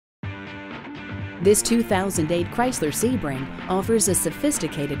This 2008 Chrysler Sebring offers a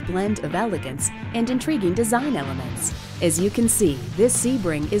sophisticated blend of elegance and intriguing design elements. As you can see, this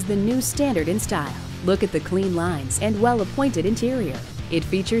Sebring is the new standard in style. Look at the clean lines and well-appointed interior. It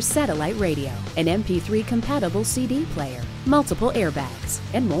features satellite radio, an MP3 compatible CD player, multiple airbags,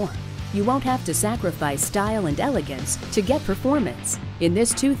 and more. You won't have to sacrifice style and elegance to get performance in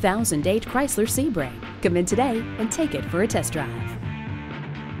this 2008 Chrysler Sebring. Come in today and take it for a test drive.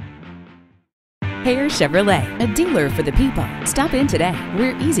 Hare Chevrolet, a dealer for the people. Stop in today.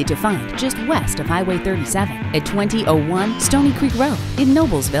 We're easy to find just west of Highway 37 at 2001 Stony Creek Road in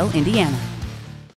Noblesville, Indiana.